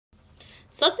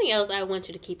Something else I want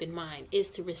you to keep in mind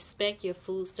is to respect your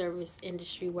food service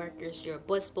industry workers, your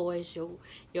busboys,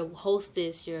 your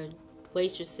hostess, your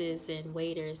waitresses and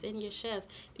waiters, and your chef,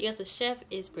 because a chef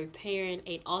is preparing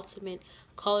an ultimate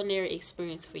culinary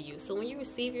experience for you. So when you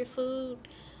receive your food,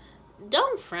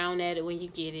 don't frown at it when you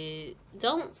get it.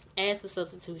 Don't ask for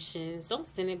substitutions. Don't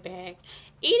send it back.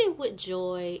 Eat it with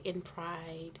joy and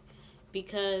pride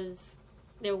because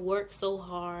they work so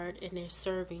hard and they're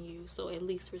serving you. So at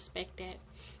least respect that.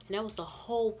 And that was the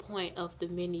whole point of the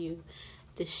menu.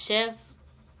 The chef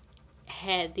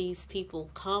had these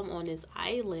people come on this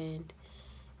island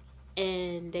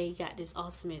and they got this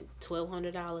awesome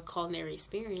 $1,200 culinary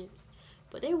experience,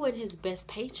 but they weren't his best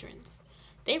patrons.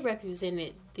 They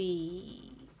represented the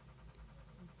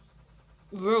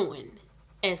ruin,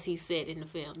 as he said in the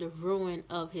film, the ruin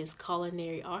of his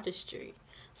culinary artistry.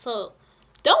 So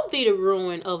don't be the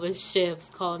ruin of a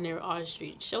chef's culinary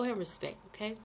artistry. Show him respect, okay?